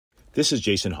This is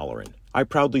Jason Holleran. I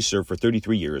proudly served for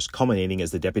 33 years, culminating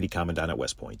as the Deputy Commandant at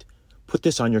West Point. Put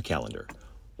this on your calendar.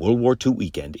 World War II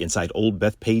weekend inside Old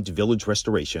Bethpage Village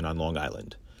Restoration on Long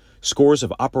Island. Scores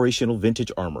of operational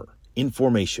vintage armor, in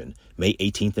formation, May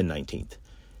 18th and 19th.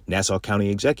 Nassau County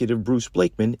Executive Bruce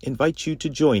Blakeman invites you to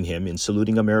join him in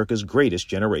saluting America's greatest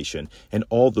generation and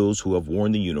all those who have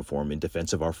worn the uniform in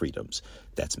defense of our freedoms.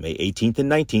 That's May 18th and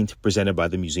 19th, presented by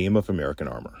the Museum of American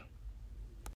Armor.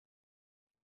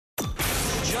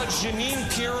 Judge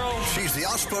Jeanine Pirro. She's the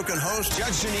outspoken host.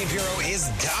 Judge Jeanine Pirro is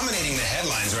dominating the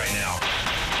headlines right now.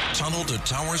 Tunnel to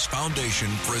Towers Foundation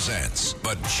presents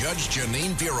the Judge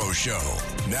Jeanine Pirro Show.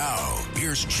 Now,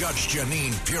 here's Judge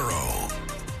Jeanine Pirro.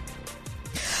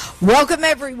 Welcome,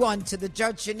 everyone, to the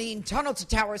Judge Jeanine Tunnel to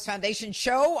Towers Foundation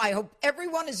show. I hope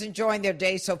everyone is enjoying their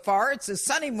day so far. It's a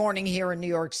sunny morning here in New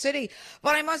York City,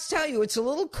 but I must tell you, it's a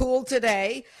little cool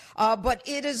today, but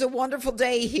it is a wonderful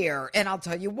day here, and I'll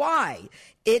tell you why.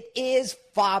 It is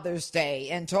Father's Day,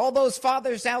 and to all those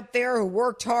fathers out there who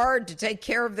worked hard to take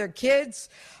care of their kids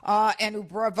and who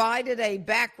provided a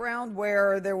background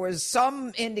where there was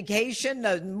some indication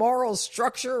of moral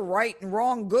structure, right and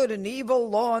wrong, good and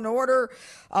evil, law and order,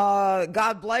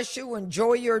 God bless you.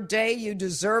 Enjoy your day. You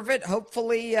deserve it.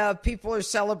 Hopefully people are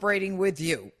celebrating with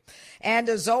you. And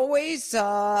as always,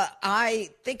 I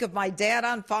think of my dad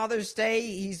on Father's Day.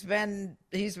 He's been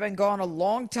gone a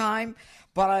long time.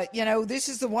 But, this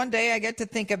is the one day I get to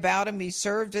think about him. He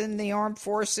served in the armed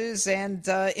forces, and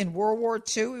in World War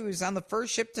II, he was on the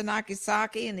first ship to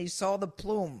Nagasaki, and he saw the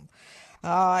plume.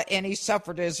 And he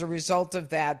suffered as a result of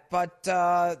that. But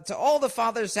to all the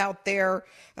fathers out there,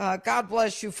 God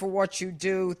bless you for what you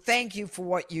do. Thank you for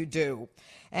what you do.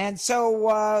 And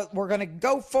so we're going to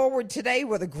go forward today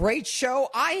with a great show.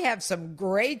 I have some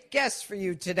great guests for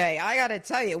you today. I got to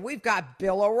tell you, we've got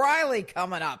Bill O'Reilly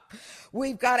coming up.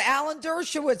 We've got Alan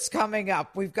Dershowitz coming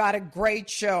up. We've got a great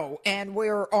show, and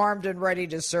we're armed and ready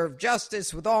to serve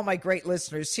justice with all my great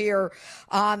listeners here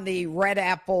on the Red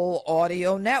Apple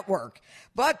Audio Network.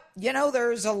 But,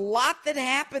 there's a lot that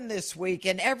happened this week,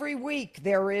 and every week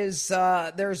there's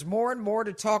more and more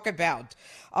to talk about.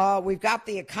 We've got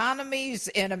the economy's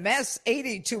in a mess.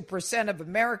 82% of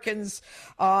Americans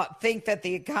think that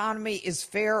the economy is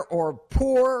fair or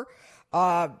poor.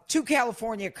 2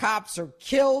 California cops are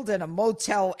killed in a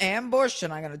motel ambush,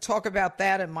 and I'm going to talk about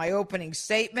that in my opening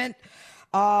statement.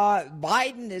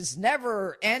 Biden is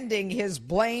never ending his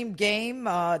blame game.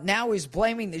 Now he's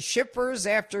blaming the shippers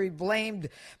after he blamed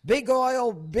big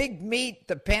oil, big meat,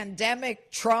 the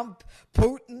pandemic, Trump,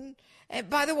 Putin. And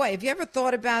by the way, have you ever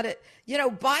thought about it?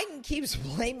 Biden keeps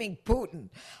blaming Putin.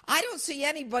 I don't see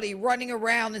anybody running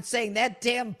around and saying that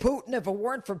damn Putin, if it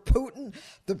weren't for Putin,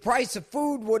 the price of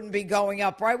food wouldn't be going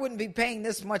up, or I wouldn't be paying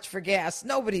this much for gas.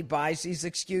 Nobody buys these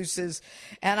excuses.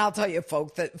 And I'll tell you,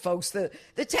 folks, the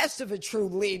test of a true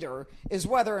leader is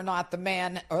whether or not the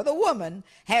man or the woman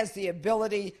has the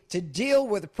ability to deal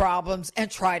with problems and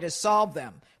try to solve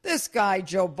them. This guy,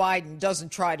 Joe Biden,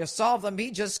 doesn't try to solve them.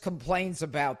 He just complains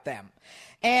about them.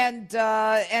 And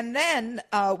then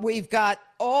we've got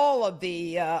all of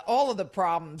the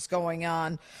problems going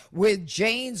on with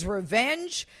Jane's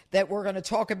Revenge that we're going to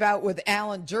talk about with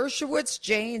Alan Dershowitz.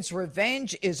 Jane's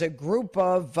Revenge is a group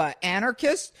of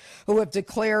anarchists who have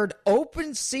declared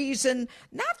open season,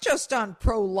 not just on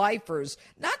pro-lifers,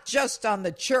 not just on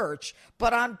the church,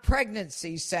 but on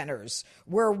pregnancy centers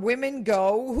where women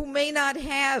go who may not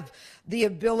have the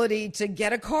ability to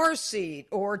get a car seat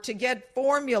or to get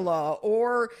formula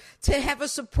or to have a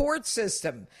support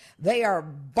system. They are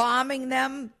bombing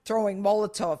them, throwing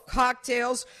Molotov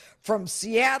cocktails from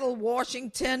Seattle,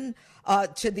 Washington,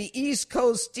 to the East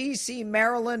Coast, D.C.,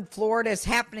 Maryland, Florida. It's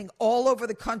happening all over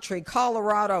the country,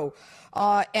 Colorado,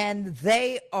 and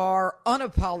they are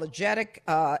unapologetic,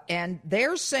 and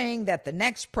they're saying that the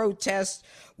next protest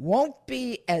won't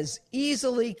be as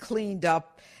easily cleaned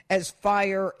up as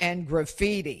fire and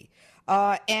graffiti.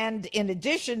 And in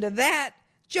addition to that,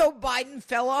 Joe Biden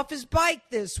fell off his bike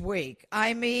this week.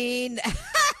 I mean,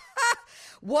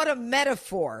 what a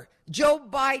metaphor. Joe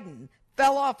Biden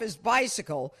fell off his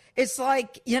bicycle. It's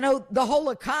like, the whole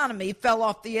economy fell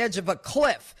off the edge of a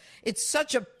cliff. It's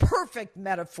such a perfect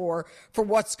metaphor for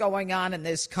what's going on in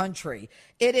this country.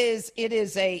 It is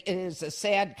a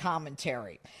sad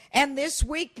commentary. And this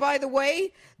week, by the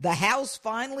way, the House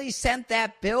finally sent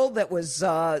that bill that was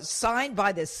signed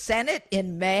by the Senate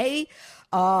in May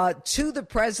to the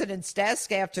president's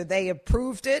desk after they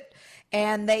approved it.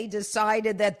 And they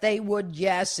decided that they would,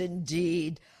 yes,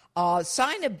 indeed,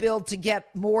 sign a bill to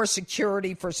get more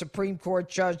security for Supreme Court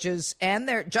judges and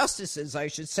their justices, I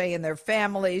should say, and their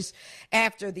families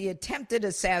after the attempted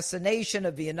assassination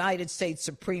of the United States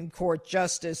Supreme Court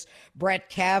Justice Brett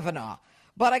Kavanaugh.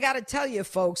 But I got to tell you,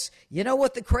 folks, you know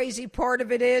what the crazy part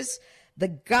of it is? The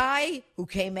guy who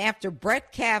came after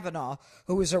Brett Kavanaugh,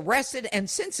 who was arrested and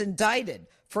since indicted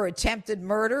for attempted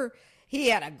murder, he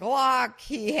had a Glock,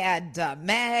 he had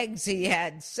mags, he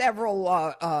had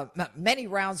many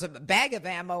rounds of a bag of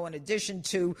ammo in addition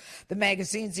to the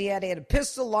magazines he had. He had a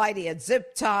pistol light, he had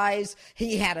zip ties,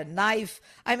 he had a knife.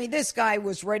 I mean, this guy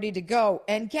was ready to go.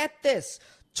 And get this,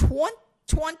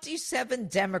 27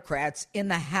 Democrats in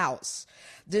the House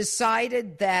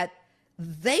decided that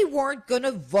they weren't going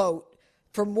to vote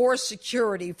for more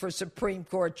security for Supreme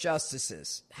Court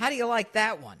justices. How do you like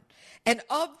that one? And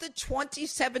of the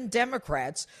 27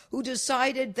 Democrats who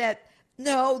decided that,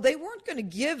 no, they weren't going to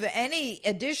give any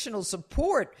additional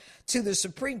support to the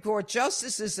Supreme Court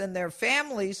justices and their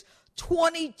families,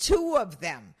 22 of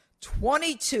them,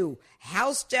 22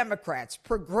 House Democrats,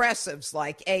 progressives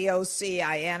like AOC,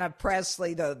 Ayanna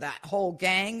Pressley, that whole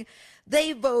gang,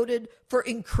 they voted for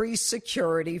increased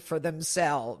security for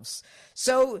themselves.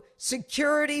 So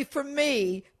security for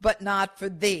me, but not for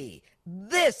thee.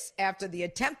 This after the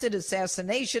attempted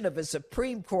assassination of a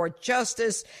Supreme Court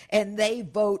justice, and they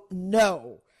vote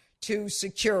no to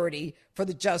security for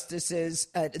the justices,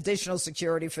 additional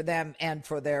security for them and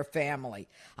for their family.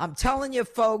 I'm telling you,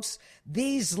 folks,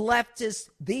 these leftists,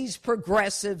 these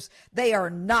progressives, they are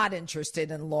not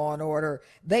interested in law and order.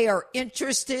 They are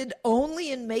interested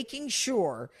only in making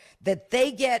sure that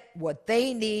they get what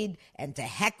they need, and to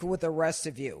heck with the rest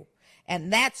of you.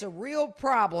 And that's a real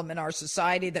problem in our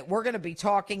society that we're going to be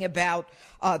talking about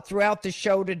throughout the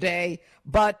show today.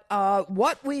 But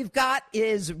what we've got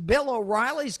is Bill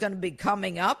O'Reilly's going to be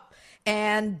coming up.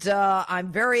 And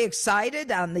I'm very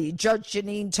excited on the Judge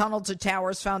Jeanine Tunnel to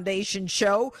Towers Foundation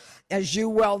show. As you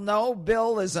well know,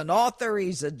 Bill is an author.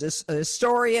 He's a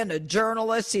historian, a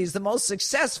journalist. He's the most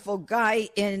successful guy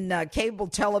in cable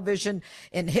television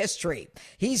in history.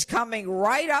 He's coming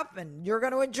right up, and you're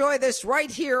going to enjoy this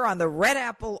right here on the Red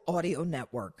Apple Audio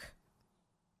Network.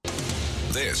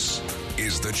 This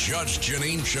is the Judge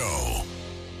Jeanine Show.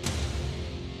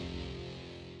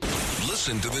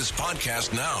 Listen to this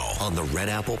podcast now on the Red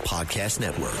Apple Podcast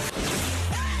Network.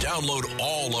 Download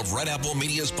all of Red Apple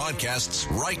Media's podcasts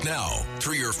right now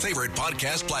through your favorite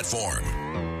podcast platform.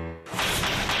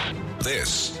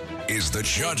 This is the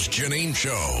Judge Jeanine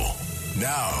Show.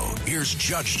 Now, here's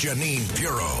Judge Jeanine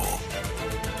Pirro.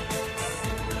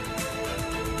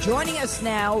 Joining us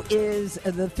now is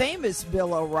the famous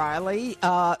Bill O'Reilly,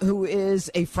 who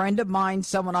is a friend of mine,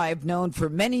 someone I have known for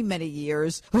many, many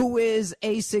years, who is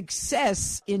a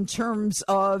success in terms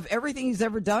of everything he's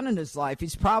ever done in his life.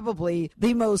 He's probably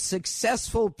the most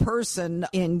successful person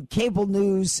in cable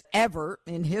news ever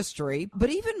in history.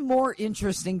 But even more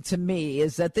interesting to me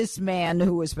is that this man,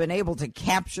 who has been able to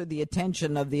capture the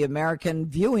attention of the American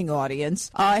viewing audience,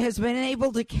 has been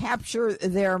able to capture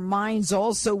their minds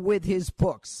also with his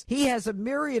books. He has a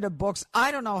myriad of books. I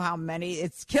don't know how many.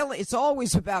 It's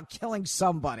always about killing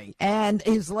somebody. And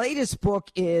his latest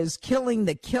book is Killing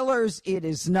the Killers. It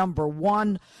is number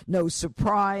 1. No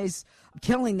surprise.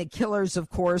 Killing the Killers, of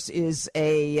course, is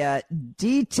a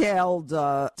detailed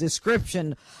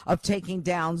description of taking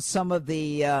down some of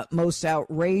the most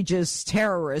outrageous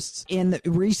terrorists in the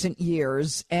recent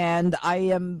years. And I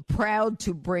am proud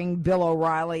to bring Bill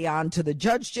O'Reilly on to the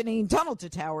Judge Jeanine Tunnel to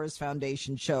Towers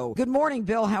Foundation show. Good morning,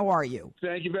 Bill. How are you?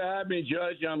 Thank you for having me,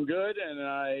 Judge. I'm good, and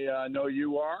I know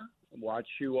you are. Watch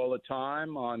you all the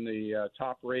time on the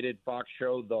top-rated Fox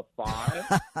show, The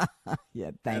Five.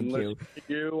 Yeah, thank you. And listen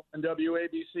to you on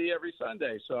WABC every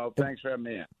Sunday, so thanks for having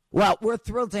me in. Well, we're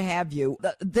thrilled to have you.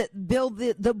 Bill,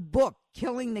 the book,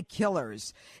 Killing the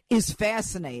Killers, is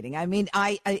fascinating. I mean,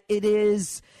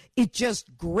 it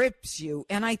just grips you.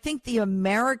 And I think the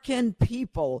American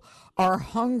people are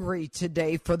hungry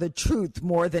today for the truth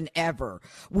more than ever.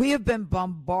 We have been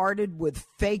bombarded with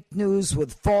fake news,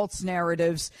 with false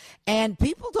narratives, and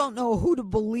people don't know who to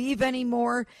believe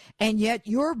anymore. And yet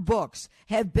your books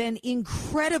have been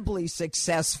incredibly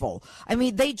successful. I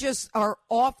mean, they just are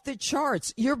off the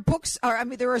charts. Your books are,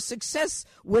 they're a success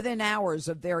within hours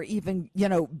of their even,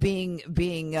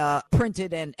 being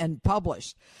printed and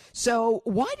published. So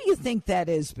why do you think that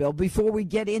is, Bill, before we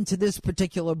get into this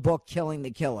particular book, Killing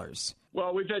the Killers?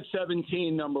 Well, we've had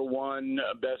 17 number 1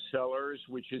 bestsellers,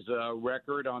 which is a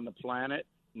record on the planet,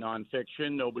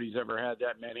 nonfiction. Nobody's ever had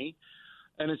that many.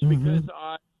 And it's because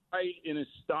I write in a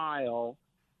style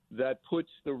that puts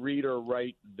the reader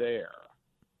right there.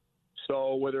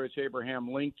 So whether it's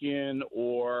Abraham Lincoln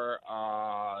or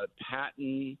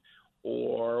Patton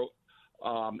or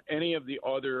any of the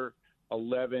other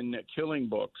 11 killing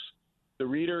books, the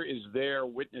reader is there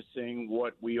witnessing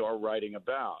what we are writing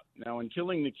about. Now, in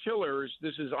Killing the Killers,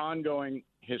 this is ongoing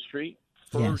history.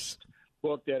 First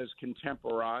book that is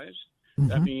contemporized.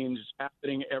 That means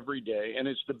happening every day. And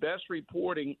it's the best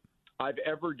reporting I've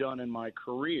ever done in my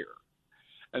career.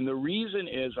 And the reason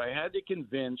is I had to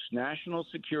convince national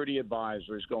security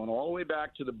advisors going all the way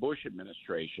back to the Bush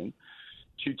administration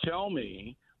to tell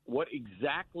me what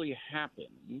exactly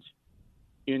happened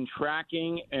in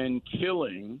tracking and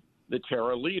killing the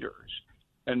terror leaders.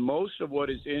 And most of what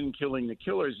is in Killing the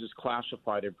Killers is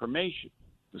classified information.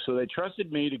 So they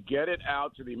trusted me to get it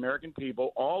out to the American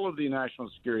people. All of the national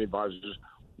security advisors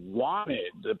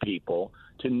wanted the people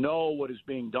to know what is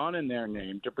being done in their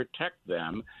name, to protect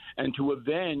them, and to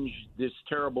avenge this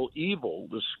terrible evil,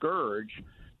 the scourge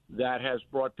that has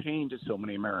brought pain to so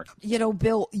many Americans. You know,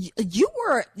 Bill, you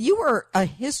were a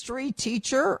history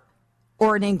teacher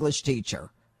or an English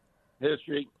teacher?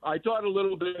 History. I taught a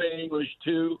little bit of English,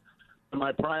 too.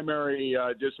 My primary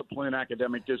discipline,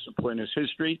 academic discipline, is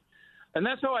history. And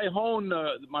that's how I hone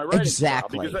my writing style.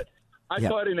 Because I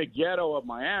taught in a ghetto of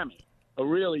Miami, a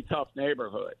really tough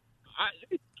neighborhood.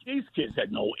 These kids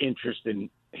had no interest in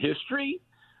history.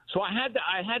 So I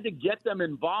had to get them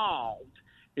involved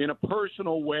in a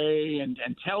personal way and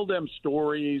tell them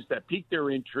stories that piqued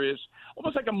their interest,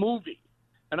 almost like a movie.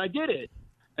 And I did it.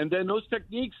 And then those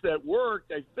techniques that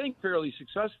worked, I think, fairly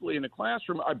successfully in the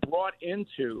classroom, I brought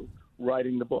into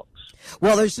writing the books.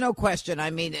 Well, there's no question.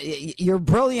 I mean, you're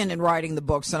brilliant in writing the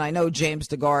books, and I know James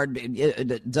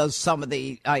DeGard does some of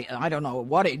the, I don't know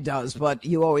what he does, but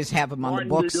you always have him on the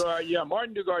books.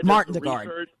 Martin DeGard. Martin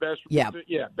DeGard. Best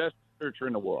researcher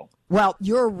in the world. Well,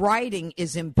 your writing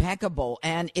is impeccable,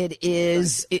 and it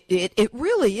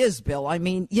really is, Bill. I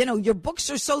mean, you know, your books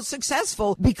are so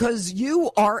successful because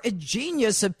you are a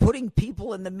genius at putting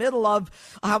people in the middle of,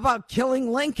 how about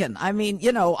killing Lincoln? I mean,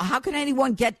 you know, how can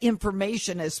anyone get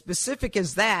information as specific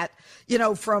as that, you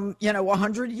know, from,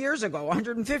 100 years ago,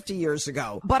 150 years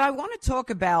ago? But I want to talk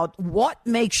about what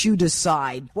makes you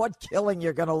decide what killing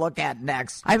you're going to look at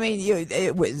next. I mean,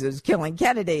 it was killing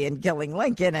Kennedy and killing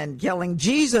Lincoln and killing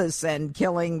Jesus and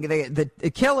killing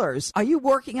the killers. Are you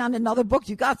working on another book?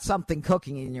 You got something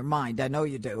cooking in your mind. I know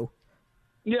you do.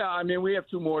 Yeah, I mean, we have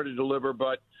 2 more to deliver,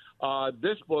 but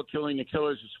this book, Killing the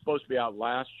Killers, is supposed to be out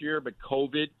last year, but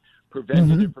COVID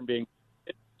prevented it from being.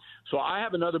 So I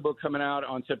have another book coming out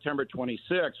on September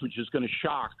 26th, which is going to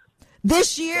shock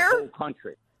this year? The whole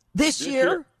country. This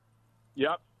year?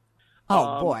 Yep.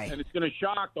 Oh, boy. And it's going to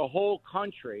shock the whole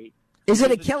country. Is it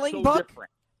a killing book?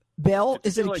 Different. Bill,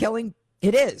 is it a killing?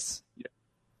 It is. Yeah.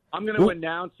 I'm going to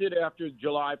announce it after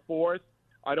July 4th.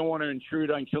 I don't want to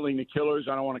intrude on Killing the Killers.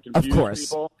 I don't want to confuse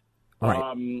people. Right.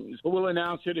 So we'll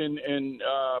announce it in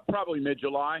probably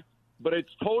mid-July. But it's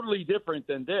totally different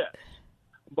than this.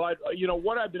 But,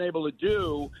 what I've been able to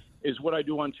do is what I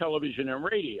do on television and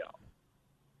radio,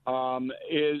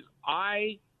 is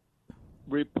I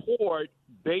report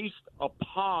based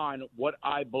upon what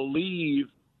I believe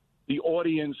the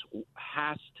audience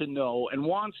has to know and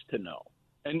wants to know.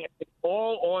 And it's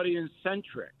all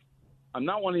audience-centric. I'm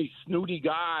not one of these snooty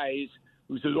guys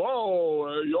who says, I'm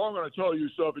going to tell you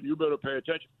stuff and you better pay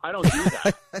attention. I don't do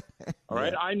that. All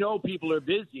right? I know people are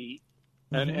busy,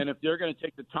 and if they're going to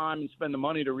take the time and spend the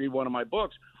money to read one of my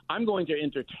books, I'm going to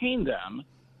entertain them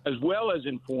as well as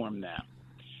inform them.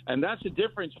 And that's the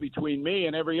difference between me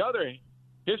and every other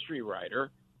history writer.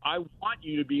 I want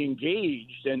you to be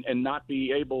engaged and not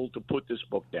be able to put this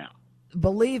book down.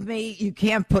 Believe me, you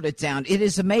can't put it down. It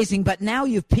is amazing. But now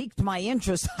you've piqued my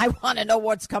interest. I want to know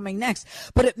what's coming next.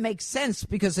 But it makes sense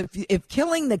because if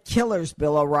Killing the Killers,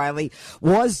 Bill O'Reilly,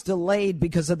 was delayed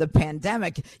because of the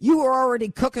pandemic, you were already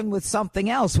cooking with something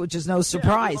else, which is no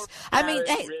surprise.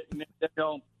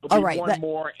 There'll be one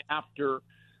more after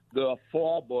the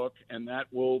fall book, and that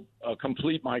will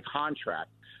complete my contract.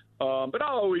 But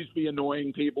I'll always be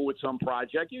annoying people with some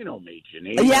project. You know me,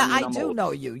 Jeanine. Yeah, I do know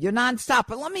you. You're nonstop.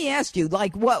 But let me ask you,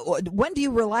 when do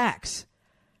you relax?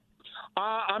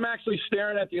 I'm actually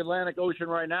staring at the Atlantic Ocean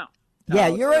right now. Yeah,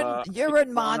 you're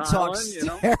in Montauk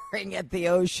staring at the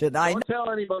ocean. Don't tell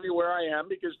anybody where I am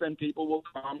because then people will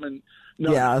come and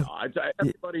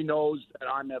everybody knows that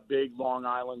I'm a big Long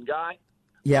Island guy.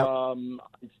 Yeah.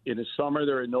 In the summer,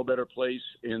 there is no better place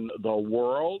in the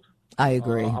world. I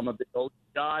agree. I'm a big ocean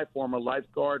guy, former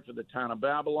lifeguard for the town of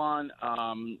Babylon.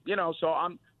 So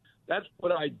That's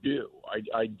what I do.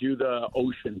 I do the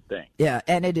ocean thing. Yeah,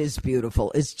 and it is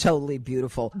beautiful. It's totally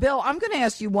beautiful. Bill, I'm going to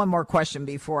ask you one more question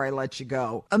before I let you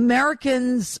go.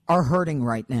 Americans are hurting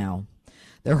right now.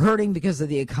 They're hurting because of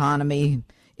the economy,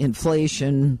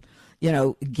 inflation,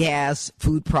 gas,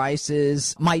 food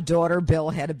prices. My daughter, Bill,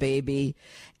 had a baby,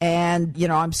 and,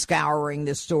 I'm scouring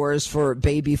the stores for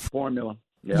baby formula.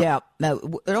 Yeah. Now,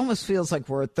 it almost feels like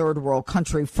we're a third world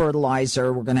country.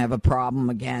 Fertilizer, we're going to have a problem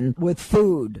again with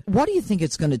food. What do you think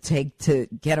it's going to take to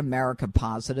get America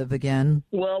positive again?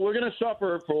 Well, we're going to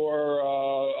suffer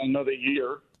for another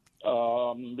year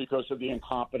because of the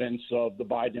incompetence of the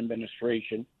Biden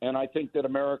administration. And I think that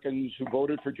Americans who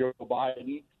voted for Joe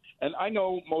Biden, and I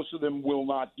know most of them will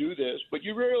not do this, but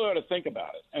you really ought to think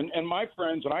about it. And my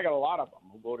friends, and I got a lot of them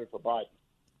who voted for Biden.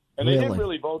 And they didn't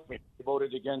really vote for me. They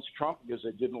voted against Trump because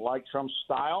they didn't like Trump's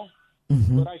style.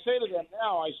 Mm-hmm. But I say to them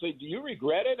now, I say, do you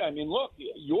regret it? I mean, look,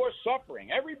 you're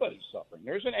suffering. Everybody's suffering.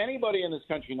 There isn't anybody in this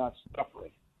country not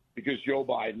suffering because Joe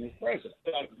Biden is president.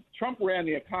 Trump ran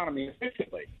the economy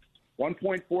efficiently.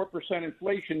 1.4%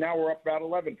 inflation. Now we're up about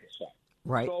 11%.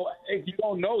 Right. So if you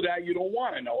don't know that, you don't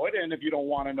want to know it. And if you don't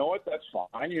want to know it, that's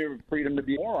fine. You have freedom to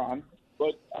be a moron.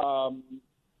 But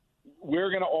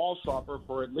we're going to all suffer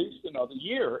for at least another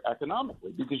year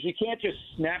economically because you can't just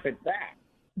snap it back.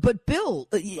 But Bill,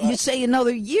 you say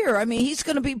another year. I mean, he's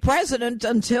going to be president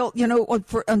until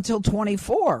until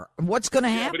 24. What's going to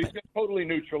happen? But he's going to totally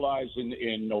neutralize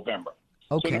in November.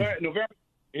 Okay. So November,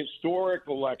 historic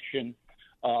election.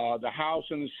 The House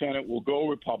and the Senate will go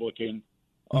Republican.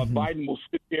 Biden will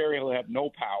sit there. He'll have no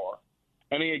power.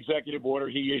 Any executive order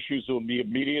he issues will be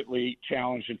immediately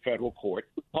challenged in federal court.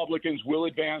 Republicans will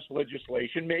advance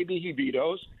legislation. Maybe he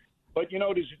vetoes. But,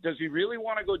 does he really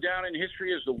want to go down in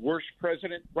history as the worst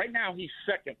president? Right now, he's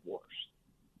second worst.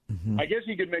 Mm-hmm. I guess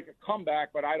he could make a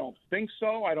comeback, but I don't think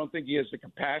so. I don't think he has the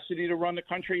capacity to run the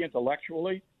country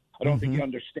intellectually. I don't think he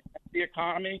understands the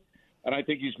economy. And I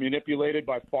think he's manipulated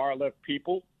by far-left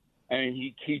people. And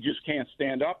he just can't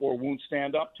stand up or won't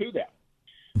stand up to them.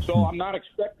 So I'm not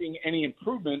expecting any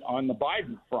improvement on the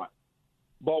Biden front.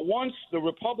 But once the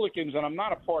Republicans, and I'm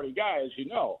not a party guy, as you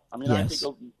know, I mean, yes.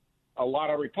 I think a lot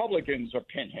of Republicans are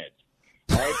pinheads.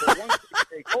 All right? But once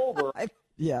they take over,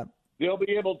 they'll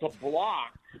be able to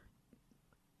block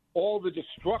all the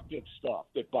destructive stuff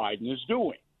that Biden is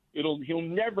doing. He'll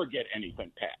never get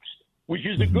anything passed, which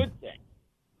is a good thing.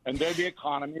 And then the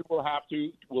economy will have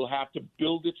to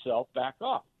build itself back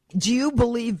up. Do you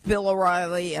believe, Bill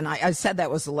O'Reilly, and I said that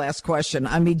was the last question,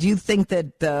 I mean, do you think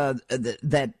that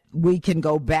that we can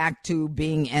go back to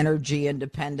being energy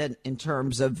independent in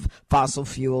terms of fossil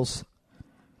fuels?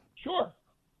 Sure.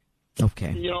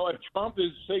 Okay. If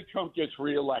Trump gets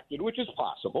reelected, which is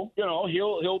possible,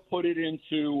 he'll put it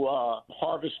into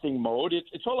harvesting mode.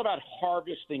 It's all about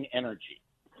harvesting energy.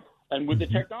 And with the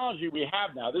technology we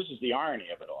have now, this is the irony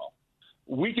of it all,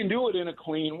 we can do it in a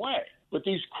clean way. But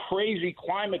these crazy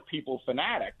climate people,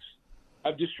 fanatics,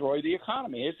 have destroyed the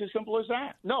economy. It's as simple as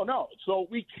that. No. So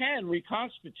we can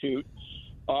reconstitute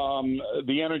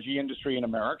the energy industry in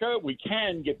America. We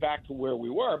can get back to where we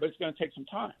were, but it's going to take some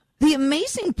time. The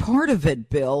amazing part of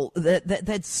it, Bill,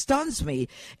 that stuns me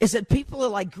is that people are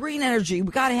like, green energy,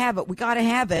 we got to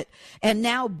have it. And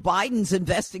now Biden's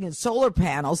investing in solar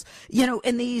panels,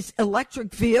 in these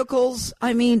electric vehicles.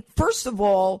 I mean, first of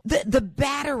all, the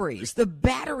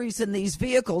batteries in these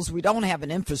vehicles, we don't have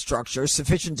an infrastructure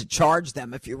sufficient to charge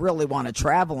them if you really want to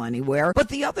travel anywhere. But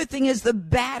the other thing is the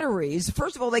batteries.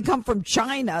 First of all, they come from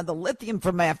China, the lithium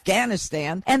from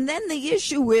Afghanistan. And then the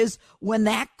issue is when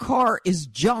that car is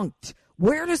junked,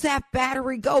 where does that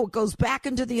battery go? It goes back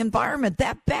into the environment.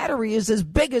 That battery is as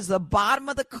big as the bottom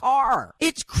of the car.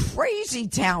 It's crazy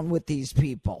town with these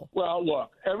people. Well,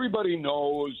 look, everybody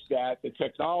knows that the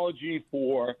technology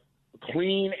for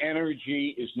clean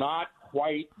energy is not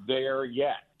quite there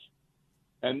yet.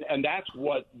 And that's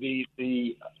what the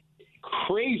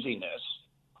craziness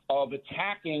of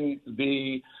attacking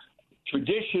the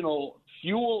traditional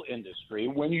fuel industry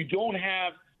when you don't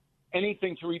have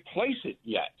anything to replace it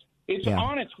yet. It's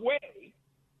on its way.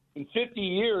 In 50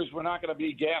 years, we're not going to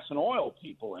be gas and oil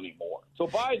people anymore. So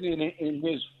Biden, in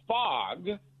his fog,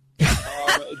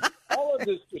 all of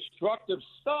this destructive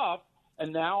stuff,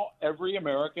 and now every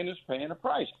American is paying a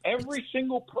price. Every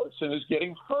single person is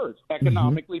getting hurt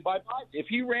economically by Biden. If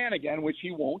he ran again, which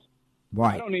he won't,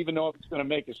 I don't even know if he's going to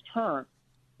make his turn.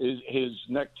 His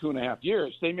next 2.5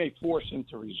 years, they may force him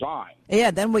to resign.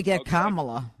 Yeah, then we get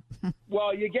Kamala.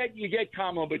 Well, you get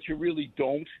Kamala, but you really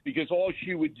don't, because all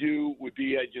she would do would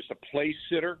be just a place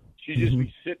sitter. She'd just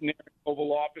be sitting there in the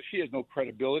Oval Office. She has no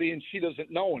credibility, and she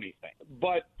doesn't know anything.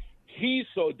 But he's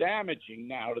so damaging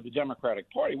now to the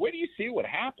Democratic Party. Where do you see what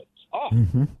happens? Oh,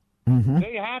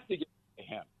 they have to get to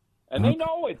him. And they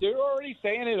know it. They're already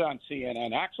saying it on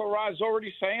CNN. Axelrod's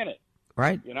already saying it.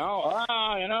 Right.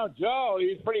 Joe,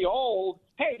 he's pretty old.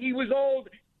 Hey, he was old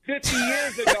 50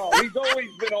 years ago. He's always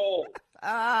been old.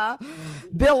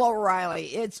 Bill O'Reilly,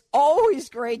 it's always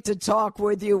great to talk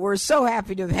with you. We're so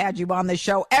happy to have had you on the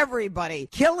show. Everybody,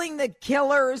 Killing the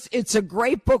Killers. It's a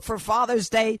great book for Father's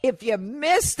Day. If you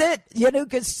missed it, you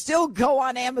can still go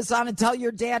on Amazon and tell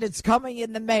your dad it's coming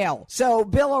in the mail. So,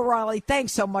 Bill O'Reilly,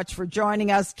 thanks so much for joining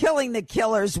us. Killing the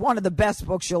Killers, one of the best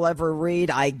books you'll ever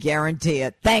read. I guarantee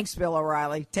it. Thanks, Bill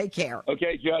O'Reilly. Take care.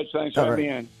 Okay, Judge. Thanks for having me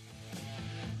in.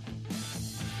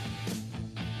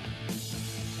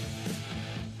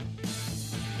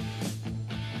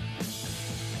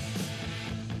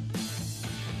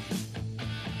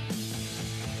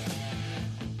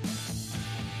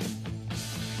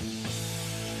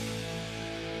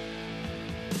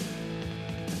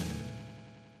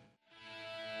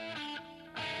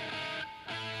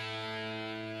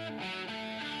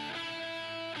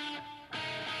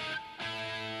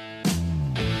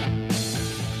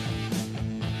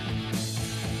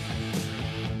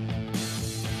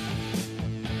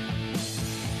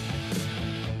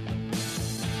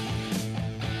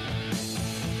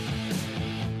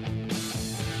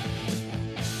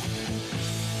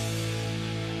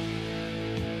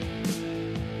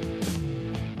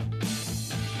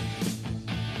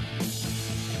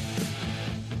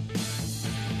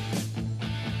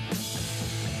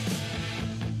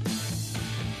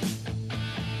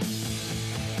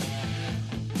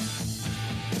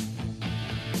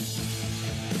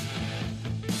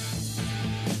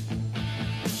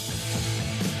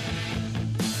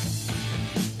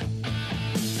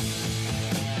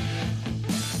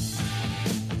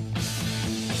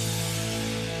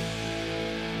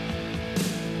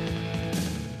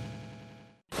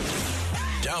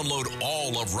 Download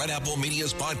all of Red Apple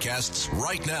Media's podcasts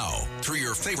right now through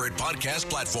your favorite podcast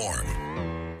platform.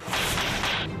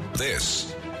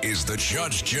 This is the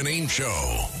Judge Jeanine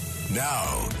Show.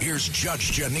 Now, here's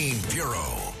Judge Jeanine Pirro.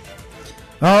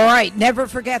 All right, never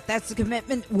forget, that's the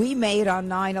commitment we made on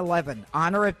 9/11.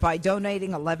 Honor it by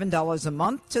donating $11 a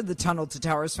month to the Tunnel to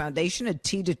Towers Foundation at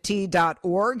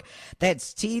t2t.org.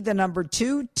 That's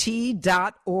T2T.org.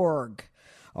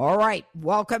 All right,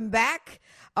 welcome back.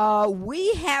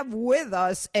 We have with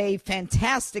us a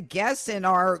fantastic guest in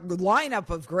our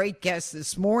lineup of great guests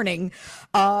this morning.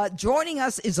 Joining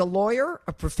us is a lawyer,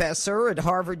 a professor at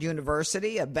Harvard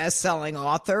University, a best-selling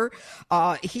author.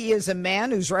 He is a man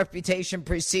whose reputation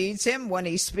precedes him. When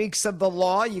he speaks of the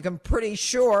law, you can pretty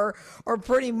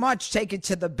much take it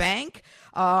to the bank.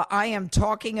 I am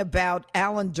talking about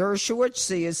Alan Dershowitz,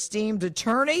 the esteemed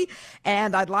attorney,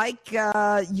 and I'd like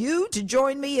you to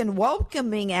join me in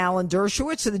welcoming Alan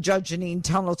Dershowitz to the Judge Jeanine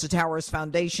Tunnel to Towers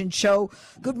Foundation show.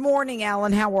 Good morning,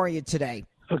 Alan. How are you today?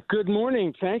 Good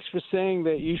morning. Thanks for saying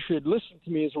that you should listen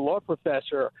to me as a law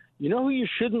professor. You know who you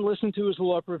shouldn't listen to as a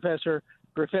law professor?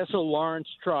 Professor Lawrence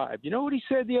Tribe. You know what he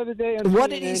said the other day? What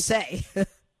did he say?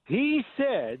 He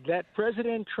said that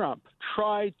President Trump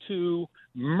tried to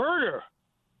murder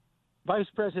Vice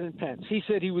President Pence. He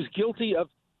said he was guilty of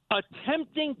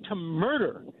attempting to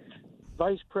murder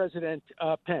Vice President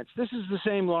Pence. This is the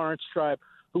same Lawrence Tribe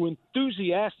who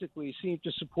enthusiastically seemed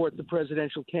to support the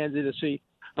presidential candidacy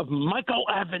of Michael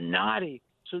Avenatti.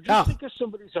 So just because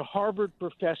somebody's a Harvard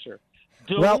professor,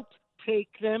 don't take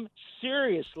them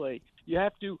seriously. You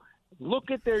have to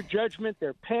look at their judgment,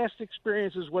 their past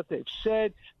experiences, what they've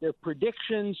said, their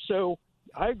predictions. So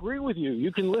I agree with you.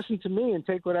 You can listen to me and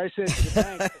take what I said to the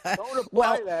bank. Don't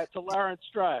apply that to Lawrence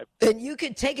Tribe. And you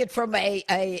can take it from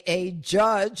a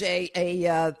judge,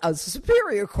 a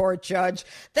superior court judge,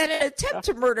 that an attempt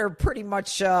to murder pretty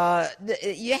much, you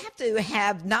have to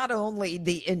have not only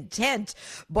the intent,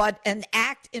 but an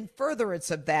act in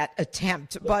furtherance of that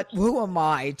attempt. But who am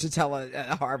I to tell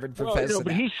a Harvard professor but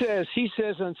that? he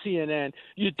says on CNN,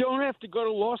 you don't have to go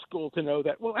to law school to know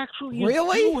that. Well, actually, you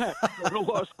Really? do have to go to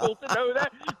law school to know that,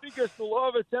 because the law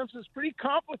of attempts is pretty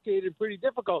complicated, pretty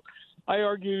difficult. I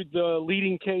argued the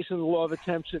leading case in the law of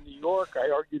attempts in New York.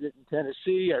 I argued it in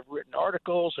Tennessee. I've written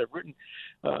articles. I've written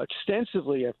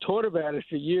extensively. I've taught about it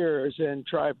for years, and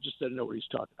Tribe just doesn't know what he's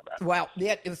talking about. Well,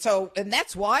 and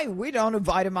that's why we don't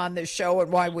invite him on this show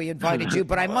and why we invited you.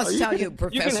 But I must tell you,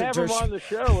 Professor You can have him on the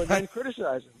show and then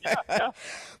criticize him. Yeah.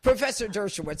 Professor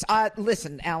Dershowitz,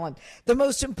 listen, Alan, the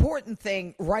most important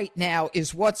thing right now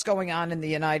is what's going on in the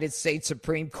United States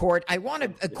Supreme Court. I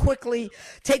want to quickly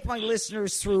take my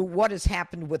listeners through what has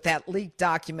happened with that leaked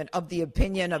document of the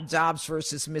opinion of Dobbs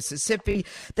versus Mississippi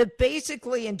that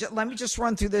basically, and let me just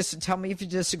run through this and tell me if you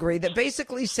disagree, that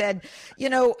basically said,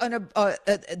 an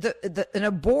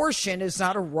abortion is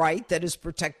not a right that is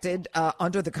protected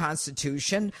under the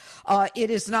Constitution. It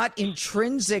is not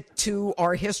intrinsic to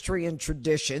our history and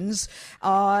traditions.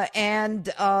 And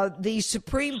the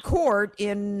Supreme Court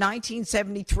in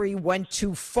 1973 went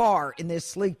too far in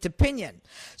this leaked opinion.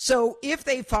 So if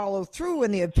they follow through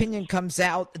and the opinion comes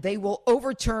out, they will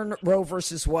overturn Roe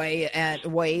versus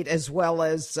Wade as well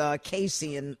as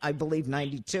Casey in, I believe,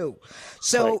 92.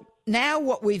 So right. Now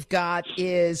what we've got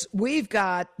is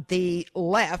the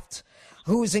left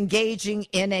who's engaging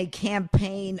in a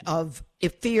campaign of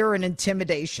fear and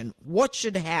intimidation. What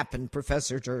should happen,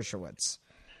 Professor Dershowitz?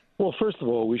 Well, first of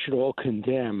all, we should all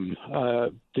condemn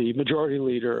the majority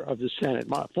leader of the Senate,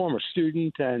 my former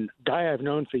student and guy I've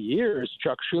known for years,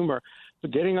 Chuck Schumer, for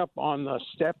getting up on the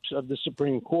steps of the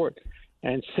Supreme Court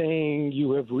and saying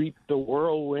you have reaped the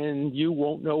whirlwind, you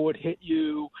won't know what hit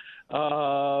you.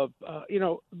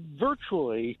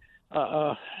 Virtually,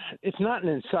 it's not an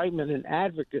incitement and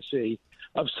advocacy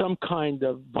of some kind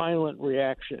of violent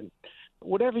reaction.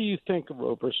 Whatever you think of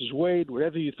Roe versus Wade,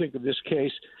 whatever you think of this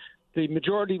case, the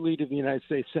majority leader of the United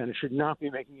States Senate should not be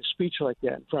making a speech like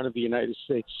that in front of the United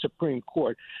States Supreme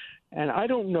Court. And I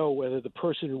don't know whether the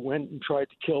person who went and tried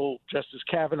to kill Justice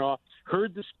Kavanaugh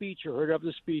heard the speech or heard of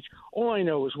the speech. All I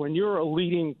know is when you're a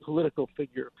leading political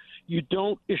figure, you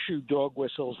don't issue dog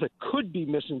whistles that could be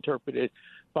misinterpreted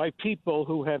by people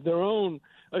who have their own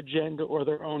agenda or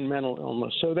their own mental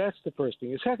illness. So that's the first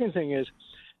thing. The second thing is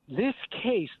this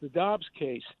case, the Dobbs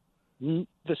case,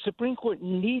 the Supreme Court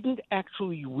needn't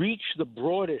actually reach the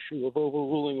broad issue of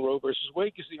overruling Roe versus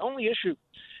Wade, because the only issue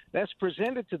that's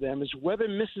presented to them is whether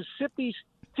Mississippi's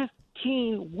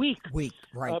 15-week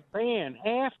ban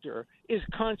after is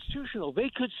constitutional.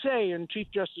 They could say, and Chief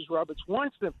Justice Roberts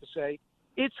wants them to say,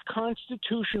 it's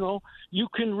constitutional. You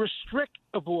can restrict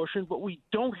abortion, but we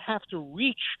don't have to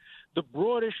reach the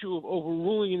broad issue of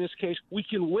overruling in this case. We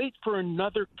can wait for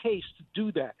another case to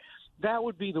do that. That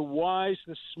would be the wise,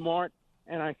 the smart,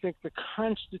 and I think the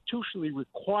constitutionally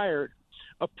required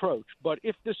approach. But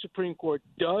if the Supreme Court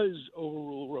does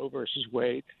overrule Roe versus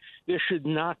Wade, there should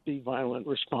not be violent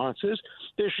responses.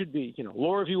 There should be,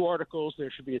 law review articles.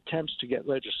 There should be attempts to get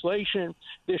legislation.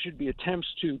 There should be attempts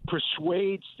to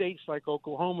persuade states like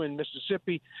Oklahoma and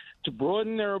Mississippi to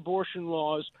broaden their abortion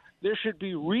laws. There should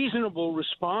be reasonable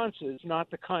responses, not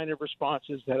the kind of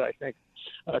responses that I think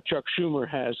Chuck Schumer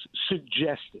has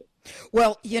suggested.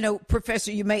 Well,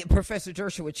 Professor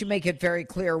Dershowitz, you make it very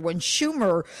clear when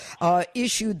Schumer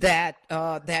issued that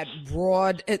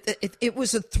broad. It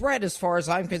was a threat, as far as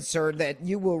I'm concerned, that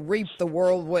you will reap the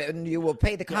whirlwind, you will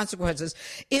pay the consequences.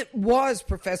 It was,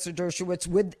 Professor Dershowitz,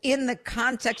 within the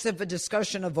context of a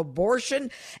discussion of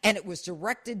abortion, and it was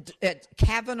directed at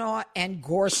Kavanaugh and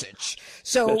Gorsuch.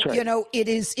 So right. It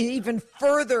is even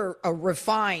further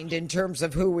refined in terms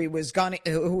of who he was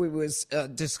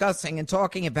discussing and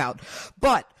talking about.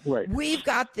 But right. We've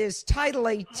got this Title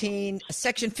 18,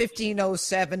 Section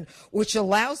 1507, which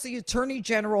allows the Attorney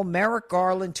General Merrick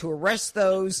Garland to arrest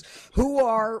those who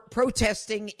are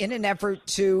protesting in an effort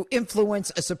to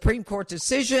influence a Supreme Court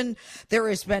decision. There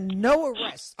has been no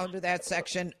arrest under that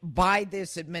section by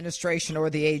this administration or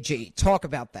the AG. Talk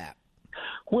about that.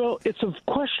 Well, it's of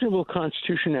questionable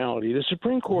constitutionality. The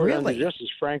Supreme Court, under Justice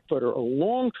Frankfurter, a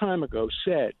long time ago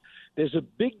said there's a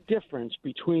big difference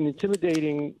between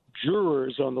intimidating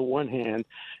jurors on the one hand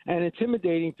and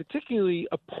intimidating particularly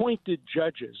appointed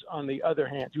judges on the other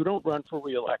hand. You don't run for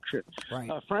re-election.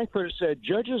 Right. Frankfurter said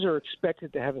judges are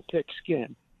expected to have a thick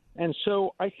skin. And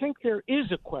so I think there is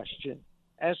a question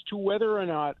as to whether or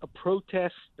not a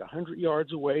protest 100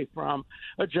 yards away from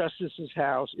a justice's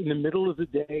house in the middle of the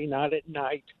day, not at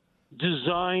night,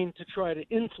 designed to try to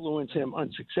influence him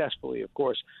unsuccessfully, of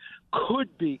course,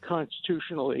 could be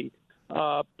constitutionally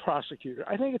prosecuted.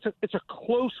 I think it's a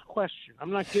close question.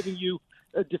 I'm not giving you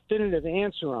a definitive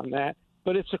answer on that,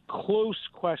 but it's a close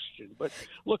question. But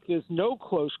look, there's no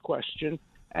close question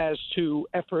as to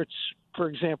efforts, for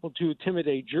example, to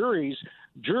intimidate jurors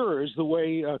the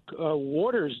way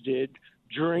Waters did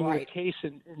during the case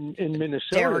in Minnesota.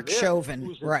 Derek Chauvin,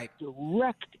 was a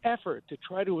direct effort to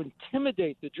try to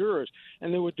intimidate the jurors,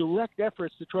 and there were direct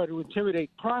efforts to try to intimidate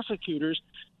prosecutors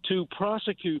to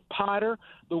prosecute Potter,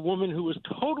 the woman who was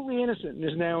totally innocent and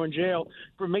is now in jail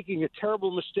for making a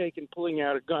terrible mistake in pulling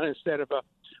out a gun instead of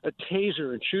a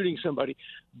taser and shooting somebody.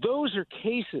 Those are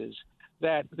cases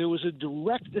that there was a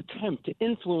direct attempt to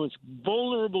influence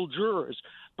vulnerable jurors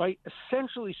by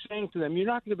essentially saying to them, you're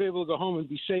not going to be able to go home and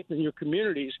be safe in your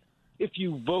communities if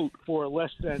you vote for a less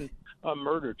than a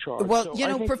murder charge. Well, so you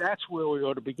know, I think that's where we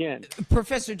ought to begin.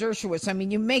 Professor Dershowitz, I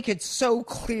mean, you make it so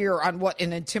clear on what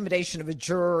an intimidation of a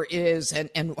juror is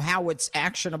and how it's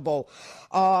actionable.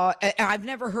 I've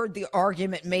never heard the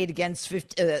argument made against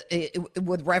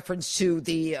with reference to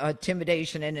the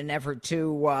intimidation in an effort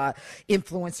to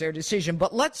influence their decision.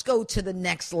 But let's go to the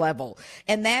next level,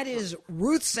 and that is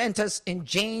Ruth sent us in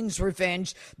Jane's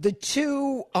Revenge, the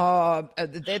two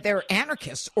they're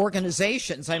anarchist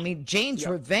organizations. I mean, Jane's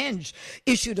Revenge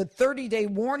issued a 30-day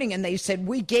warning, and they said,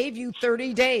 we gave you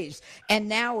 30 days, and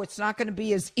now it's not going to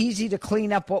be as easy to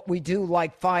clean up what we do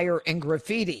like fire and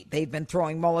graffiti. They've been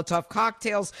throwing Molotov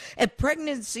cocktails at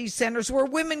pregnancy centers where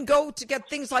women go to get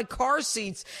things like car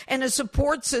seats and a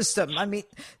support system. I mean,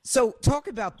 so talk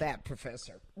about that,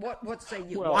 Professor. What say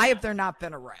you? Well, why have there not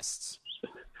been arrests?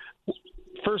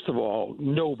 First of all,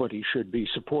 nobody should be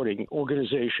supporting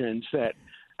organizations that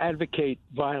advocate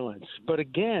violence. But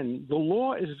again, the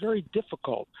law is very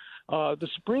difficult. The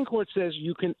Supreme Court says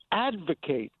you can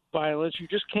advocate violence, you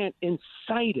just can't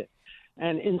incite it.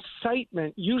 And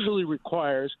incitement usually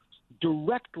requires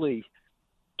directly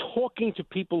talking to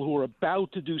people who are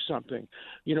about to do something,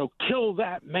 kill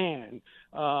that man.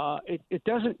 It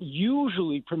doesn't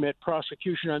usually permit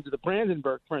prosecution under the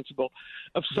Brandenburg principle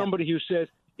of somebody who says,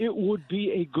 it would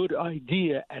be a good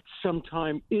idea at some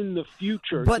time in the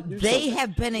future. But they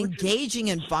have been engaging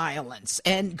in violence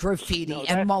and graffiti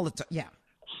and Molotov. Yeah.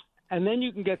 And then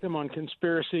you can get them on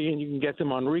conspiracy and you can get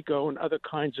them on RICO and other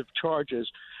kinds of charges.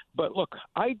 But look,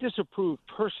 I disapprove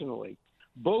personally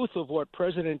both of what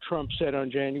President Trump said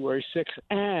on January 6th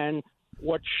and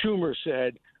what Schumer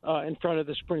said in front of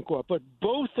the Supreme Court. But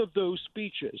both of those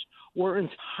speeches were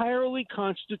entirely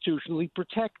constitutionally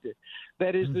protected.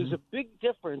 That is, there's a big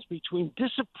difference between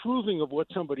disapproving of what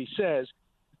somebody says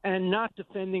and not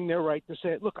defending their right to say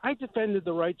it. Look, I defended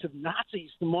the rights of Nazis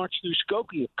to march through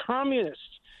Skokie, of communists.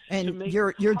 And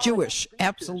you're Jewish,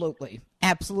 absolutely.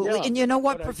 Absolutely. Yeah, and you know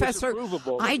what, but Professor?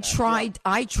 I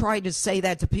try to say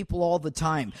that to people all the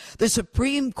time. The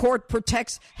Supreme Court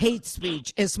protects hate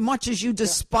speech as much as you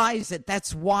despise it.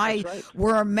 That's why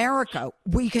we're America.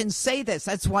 We can say this.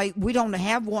 That's why we don't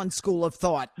have one school of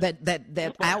thought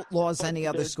that outlaws any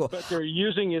other school. But they're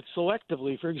using it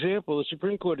selectively. For example, the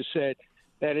Supreme Court has said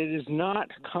that it is not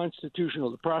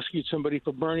constitutional to prosecute somebody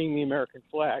for burning the American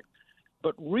flag.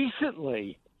 But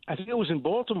recently, I think it was in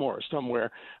Baltimore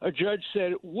somewhere, a judge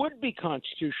said it would be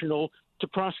constitutional to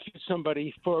prosecute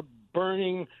somebody for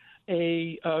burning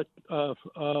a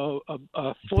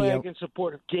flag in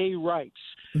support of gay rights,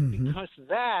 because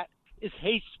that is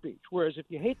hate speech. Whereas if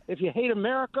you hate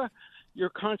America, you're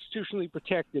constitutionally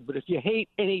protected. But if you hate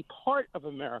any part of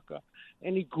America,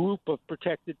 any group of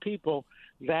protected people,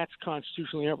 that's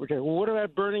constitutionally unprotected. Well, what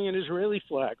about burning an Israeli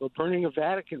flag or burning a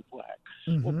Vatican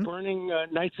flag or burning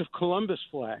Knights of Columbus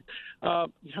flag?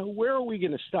 Where are we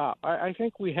going to stop? I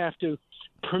think we have to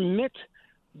permit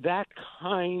that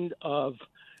kind of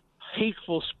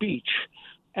hateful speech,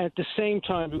 at the same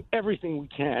time do everything we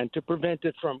can to prevent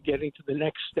it from getting to the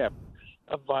next step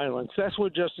of violence. That's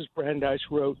what Justice Brandeis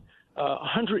wrote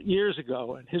 100 years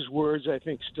ago, and his words, I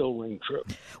think, still ring true.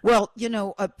 Well,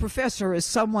 Professor, is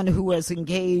someone who has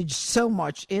engaged so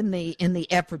much in the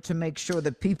effort to make sure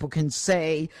that people can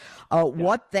say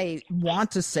what they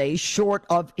want to say, short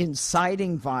of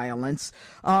inciting violence.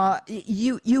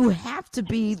 You have to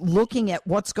be looking at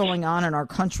what's going on in our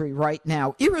country right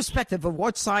now, irrespective of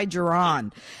what side you're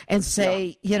on, and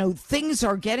say, things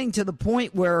are getting to the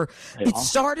point where it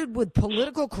started with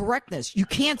political correctness. You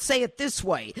can't say it this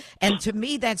way. And to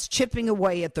me, that's chipping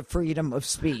away at the freedom of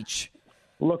speech.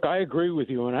 Look, I agree with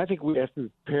you, and I think we have to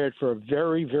be prepared for a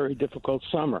very, very difficult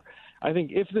summer. I think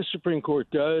if the Supreme Court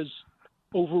does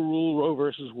overrule Roe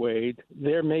versus Wade,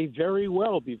 there may very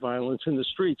well be violence in the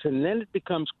streets, and then it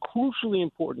becomes crucially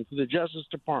important for the Justice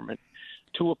Department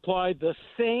to apply the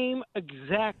same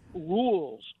exact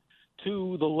rules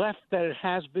to the left that it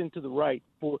has been to the right,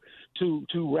 to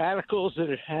radicals that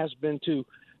it has been to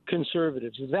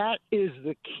conservatives. That is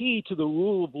the key to the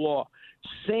rule of law.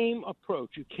 Same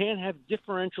approach. You can't have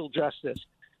differential justice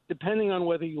depending on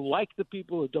whether you like the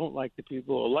people or don't like the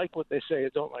people, or like what they say or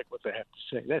don't like what they have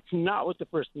to say. That's not what the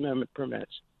First Amendment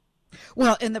permits.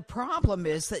 Well, and the problem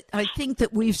is that I think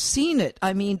that we've seen it.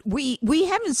 I mean, we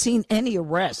haven't seen any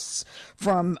arrests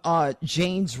from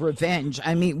Jane's Revenge.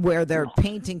 I mean, where they're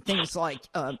painting things like,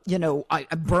 I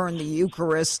burn the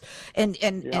Eucharist, and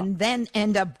then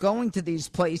end up going to these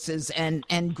places and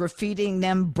graffitiing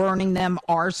them, burning them,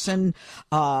 arson,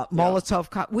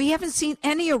 Molotov. We haven't seen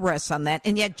any arrests on that,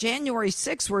 and yet January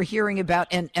 6th we're hearing about.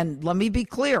 And let me be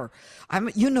clear,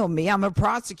 you know me, I'm a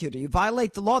prosecutor. You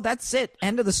violate the law, that's it.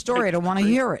 End of the story. I don't want to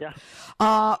hear it.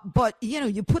 Yeah. But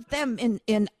you put them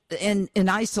in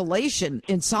isolation,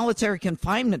 in solitary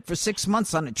confinement for 6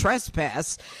 months on a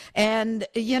trespass, and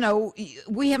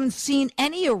we haven't seen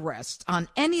any arrest on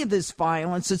any of this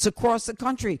violence. It's across the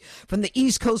country, from the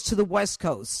East Coast to the West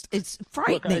Coast. It's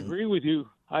frightening. Look, I agree with you.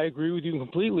 I agree with you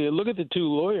completely. Look at the two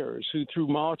lawyers who threw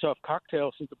Molotov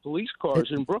cocktails into police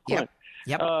cars in Brooklyn. Yep.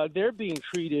 Yep. They're being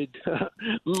treated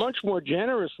much more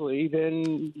generously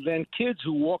than kids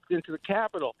who walked into the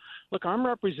Capitol. Look, I'm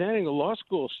representing a law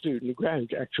school student who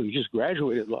actually just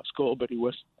graduated law school, but he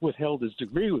was withheld his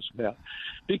degree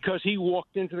because he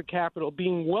walked into the Capitol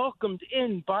being welcomed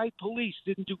in by police,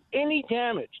 didn't do any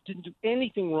damage, didn't do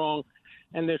anything wrong,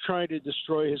 and they're trying to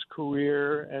destroy his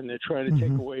career, and they're trying to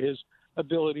take away his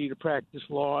ability to practice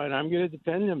law, and I'm going to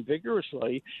defend him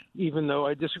vigorously, even though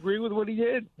I disagree with what he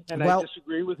did, and I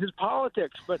disagree with his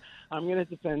politics, but I'm going to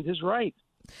defend his right.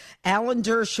 Alan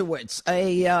Dershowitz,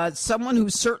 someone who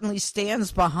certainly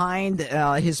stands behind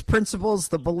his principles,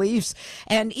 the beliefs,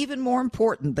 and even more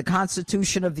important, the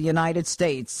Constitution of the United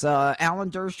States. Alan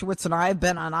Dershowitz and I have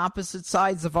been on opposite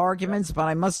sides of arguments, but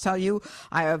I must tell you,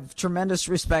 I have tremendous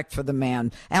respect for the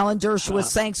man. Alan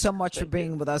Dershowitz, thanks so much for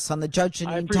being with us on the Judge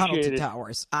Jeanine Tunnel to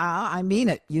Towers. I mean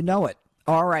it. You know it.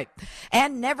 All right.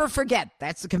 And never forget,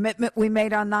 that's the commitment we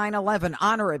made on 9/11.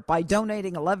 Honor it by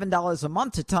donating $11 a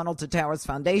month to Tunnel to Towers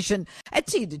Foundation at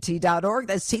T2T.org.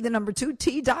 That's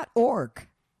T_T.org.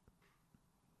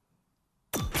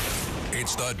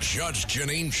 It's the Judge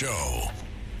Jeanine Show.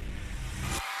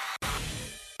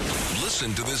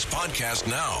 Listen to this podcast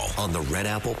now on the Red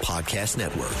Apple Podcast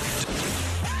Network.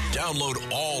 Download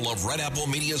all of Red Apple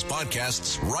Media's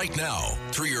podcasts right now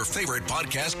through your favorite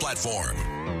podcast platform.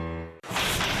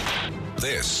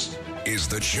 This is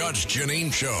the Judge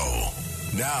Jeanine Show.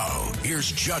 Now,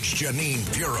 here's Judge Jeanine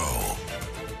Pirro.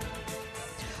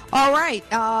 All right.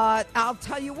 I'll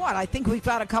tell you what. I think we've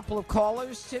got a couple of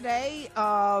callers today.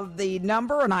 The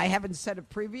number, and I haven't said it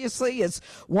previously, is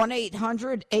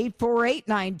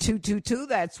 1-800-848-9222.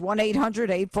 That's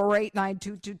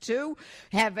 1-800-848-9222.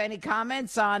 Have any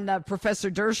comments on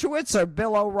Professor Dershowitz or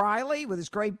Bill O'Reilly with his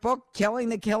great book, Killing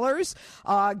the Killers?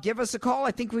 Give us a call.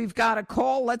 I think we've got a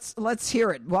call. Let's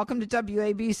hear it. Welcome to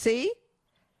WABC.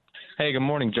 Hey, good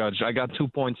morning, Judge. I got 2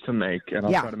 points to make, and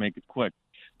I'll try to make it quick.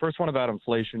 First one about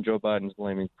inflation. Joe Biden's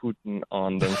blaming Putin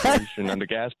on the inflation and the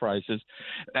gas prices,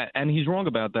 and he's wrong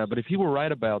about that. But if he were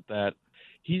right about that,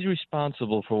 he's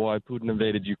responsible for why Putin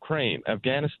invaded Ukraine.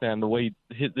 Afghanistan, the way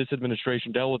this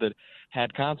administration dealt with it,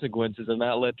 had consequences, and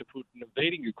that led to Putin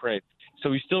invading Ukraine.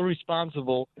 So he's still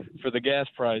responsible for the gas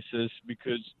prices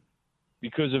because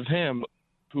of him,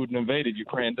 Putin invaded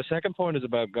Ukraine. The second point is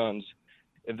about guns.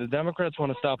 If the Democrats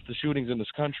want to stop the shootings in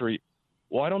this country,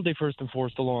 why don't they first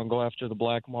enforce the law and go after the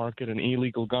black market and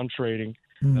illegal gun trading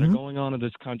that are going on in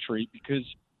this country? Because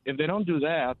if they don't do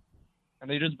that and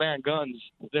they just ban guns,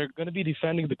 they're going to be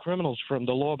defending the criminals from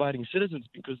the law-abiding citizens,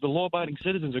 because the law-abiding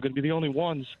citizens are going to be the only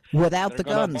ones without the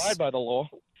guns abide by the law.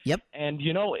 Yep. And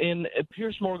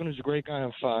Piers Morgan is a great guy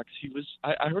on Fox.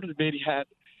 I heard a debate he had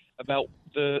about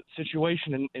the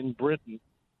situation in Britain.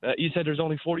 He said there's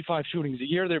only 45 shootings a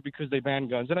year there because they ban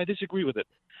guns, and I disagree with it.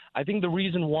 I think the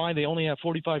reason why they only have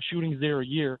 45 shootings there a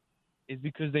year is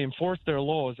because they enforced their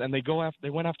laws and they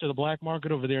went after the black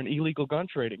market over there and illegal gun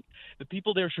trading. The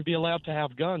people there should be allowed to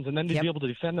have guns, and then they'd be able to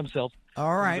defend themselves.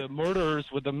 All right. From the murderers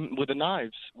with the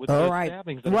knives, with all the right.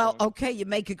 stabbings. Well, okay, you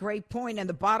make a great point, and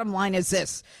the bottom line is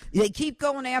this: they keep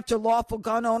going after lawful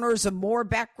gun owners and more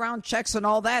background checks and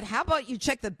all that. How about you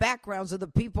check the backgrounds of the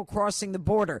people crossing the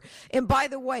border? And by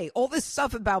the way, all this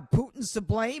stuff about Putin's to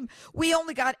blame, we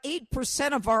only got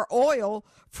 8% of our oil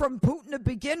from Putin to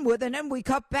begin with, and then we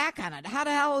cut back on it. How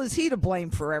the hell is he to blame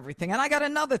for everything? And I got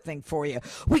another thing for you.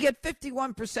 We get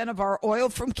 51% of our oil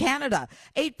from Canada,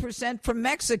 8% from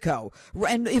Mexico.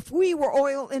 And if we were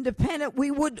oil independent,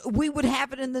 we would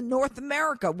have it in the North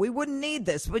America. We wouldn't need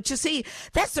this. But you see,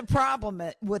 that's the problem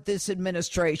with this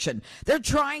administration. They're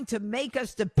trying to make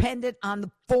us dependent on the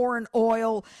foreign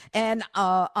oil and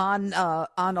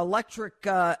on electric,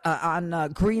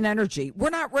 on green energy. We're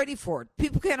not ready for it.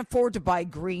 People can't afford to buy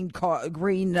green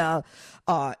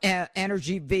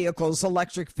energy vehicles,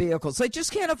 electric vehicles. They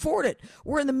just can't afford it.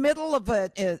 We're in the middle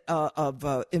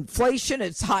of inflation.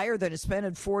 It's higher than it's been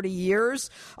in 40 years.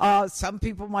 Some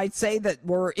people might say that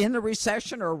we're in the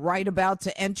recession or right about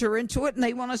to enter into it, and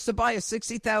they want us to buy a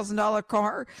 $60,000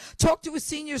 car. Talk to a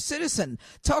senior citizen.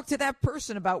 Talk to that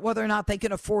person about whether or not they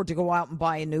can afford to go out and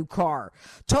buy a new car.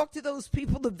 Talk to those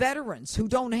people, the veterans, who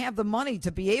don't have the money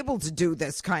to be able to do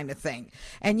this kind of thing.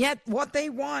 And yet what they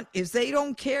want is they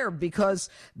don't care, because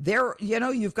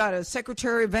you've got a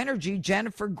Secretary of Energy,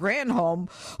 Jennifer Granholm,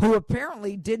 who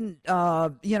apparently didn't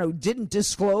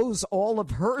disclose all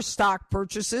of her stock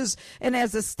purchases and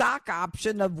has a stock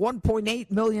option of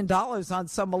 $1.8 million on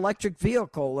some electric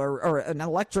vehicle or an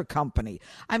electric company.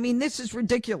 I mean, this is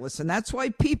ridiculous. And that's why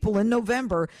people in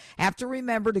November have to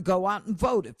remember to go out and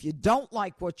vote. If you don't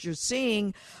like what you're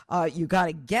seeing, you got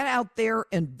to get out there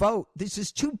and vote. This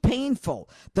is too painful.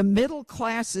 The middle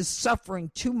class is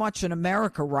suffering too much in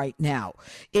America right now.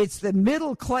 It's the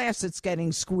middle class that's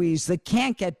getting squeezed, that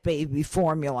can't get baby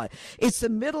formula. It's the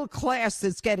middle class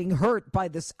that's getting hurt by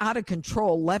this out of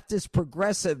control leftist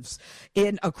progressives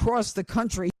across the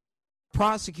country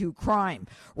prosecute crime.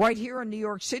 Right here in New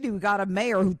York City, we got a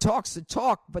mayor who talks the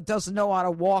talk but doesn't know how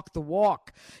to walk the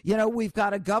walk. We've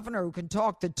got a governor who can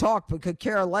talk the talk but could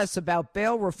care less about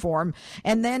bail reform.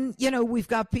 And then, we've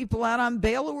got people out on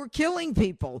bail who are killing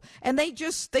people, and they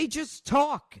just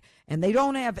talk. And they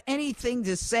don't have anything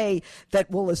to say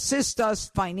that will assist us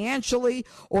financially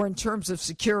or in terms of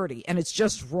security. And it's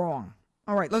just wrong.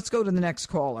 All right, let's go to the next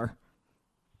caller.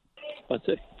 What's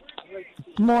it?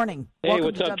 Morning. Hey, Welcome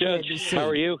what's up, WABC. Judge? How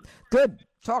are you? Good.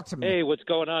 Talk to me. Hey, what's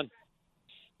going on?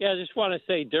 Yeah, I just want to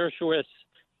say Dershowitz,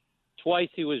 twice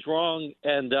he was wrong,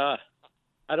 and I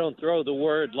don't throw the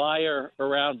word liar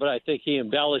around, but I think he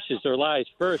embellishes their lies.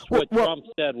 First, what Trump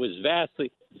said was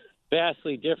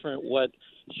vastly different. What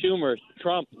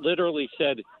Trump literally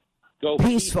said, go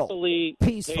peacefully,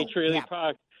 patriotically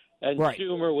park. And right.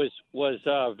 Schumer was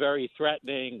very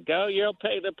threatening. Go, you'll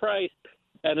pay the price.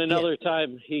 And another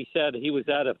time he said he was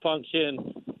at a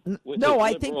function. No,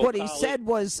 I think what he said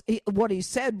was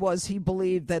he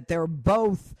believed that they're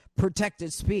both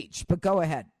protected speech. But go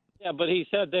ahead. Yeah, but he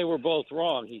said they were both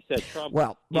wrong. He said Trump.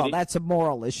 Well, that's a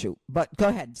moral issue. But go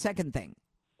ahead. Second thing.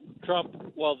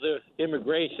 The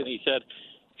immigration. He said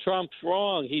Trump's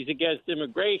wrong. He's against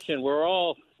immigration. We're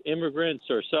all immigrants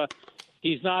or so.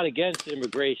 He's not against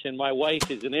immigration. My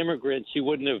wife is an immigrant. She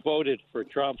wouldn't have voted for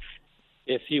Trump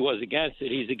if he was against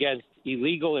it. He's against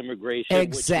illegal immigration,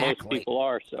 exactly. Which most people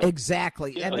are. So.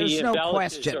 Exactly. And there's no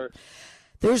question.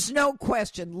 There's no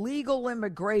question. Legal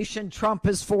immigration, Trump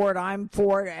is for it. I'm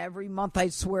for it. Every month I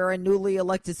swear in newly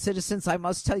elected citizens, I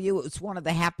must tell you, it's one of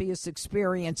the happiest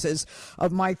experiences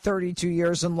of my 32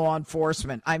 years in law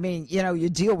enforcement. I mean, you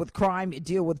deal with crime, you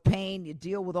deal with pain, you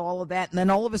deal with all of that. And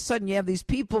then all of a sudden you have these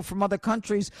people from other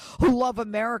countries who love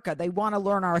America. They want to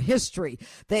learn our history.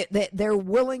 They're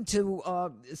willing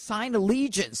to sign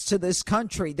allegiance to this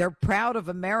country. They're proud of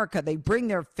America. They bring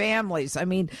their families. I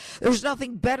mean, there's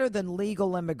nothing better than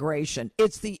legal immigration.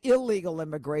 It's the illegal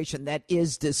immigration that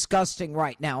is disgusting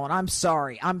right now, and I'm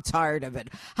sorry. I'm tired of it.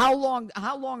 How long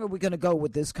are we going to go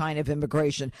with this kind of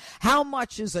immigration? How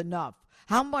much is enough?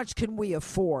 How much can we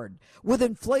afford with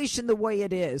inflation the way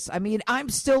it is? I mean, I'm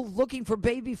still looking for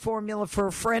baby formula for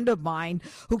a friend of mine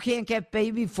who can't get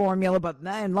baby formula, but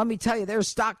man, let me tell you, they're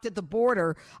stocked at the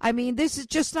border. I mean, this is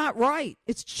just not right.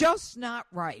 It's just not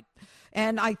right.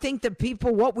 And I think that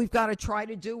what we've got to try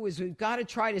to do is we've got to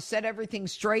try to set everything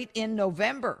straight in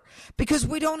November, because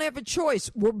we don't have a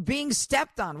choice. We're being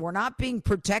stepped on. We're not being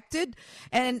protected,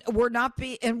 and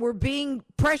we're being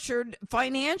pressured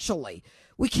financially.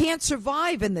 We can't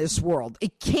survive in this world.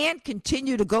 It can't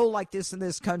continue to go like this in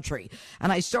this country.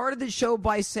 And I started the show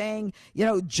by saying,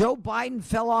 Joe Biden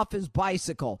fell off his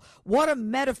bicycle. What a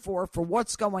metaphor for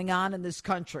what's going on in this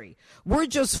country. We're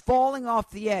just falling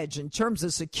off the edge in terms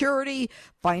of security,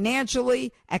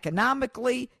 financially,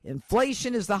 economically.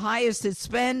 Inflation is the highest it's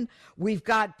been. We've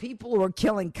got people who are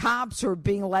killing cops who are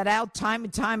being let out time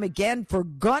and time again for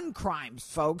gun crimes,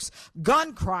 folks,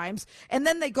 gun crimes. And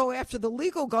then they go after the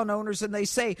legal gun owners and they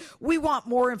say, we want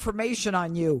more information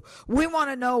on you. We want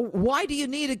to know, why do you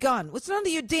need a gun? Well, it's none of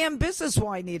your damn business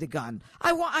why I need a gun.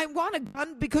 I want a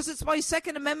gun because it's my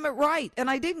Second Amendment right. And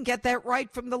I didn't get that right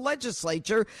from the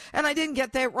legislature, and I didn't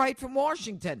get that right from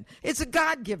Washington. It's a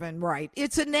God-given right.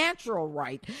 It's a natural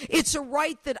right. It's a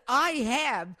right that I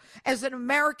have as an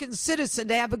American citizen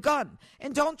to have a gun.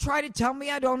 And don't try to tell me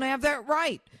I don't have that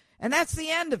right. And that's the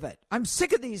end of it. I'm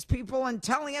sick of these people and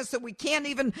telling us that we can't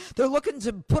even, they're looking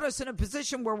to put us in a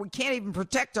position where we can't even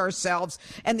protect ourselves.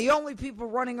 And the only people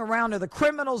running around are the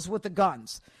criminals with the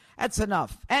guns. That's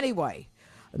enough. Anyway,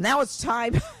 now it's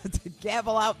time to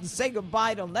gavel out and say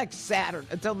goodbye until next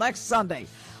Sunday.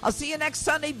 I'll see you next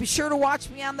Sunday. Be sure to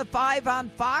watch me on the 5 on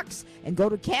Fox and go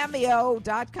to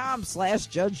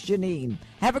cameo.com/Judge Jeanine.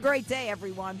 Have a great day,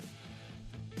 everyone.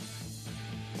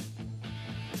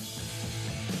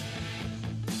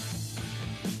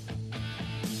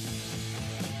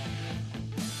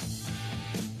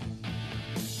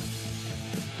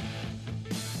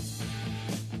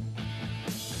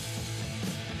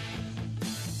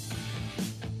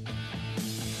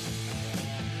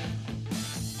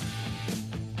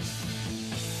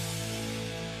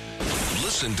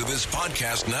 Listen to this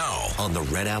podcast now on the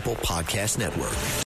Red Apple Podcast Network.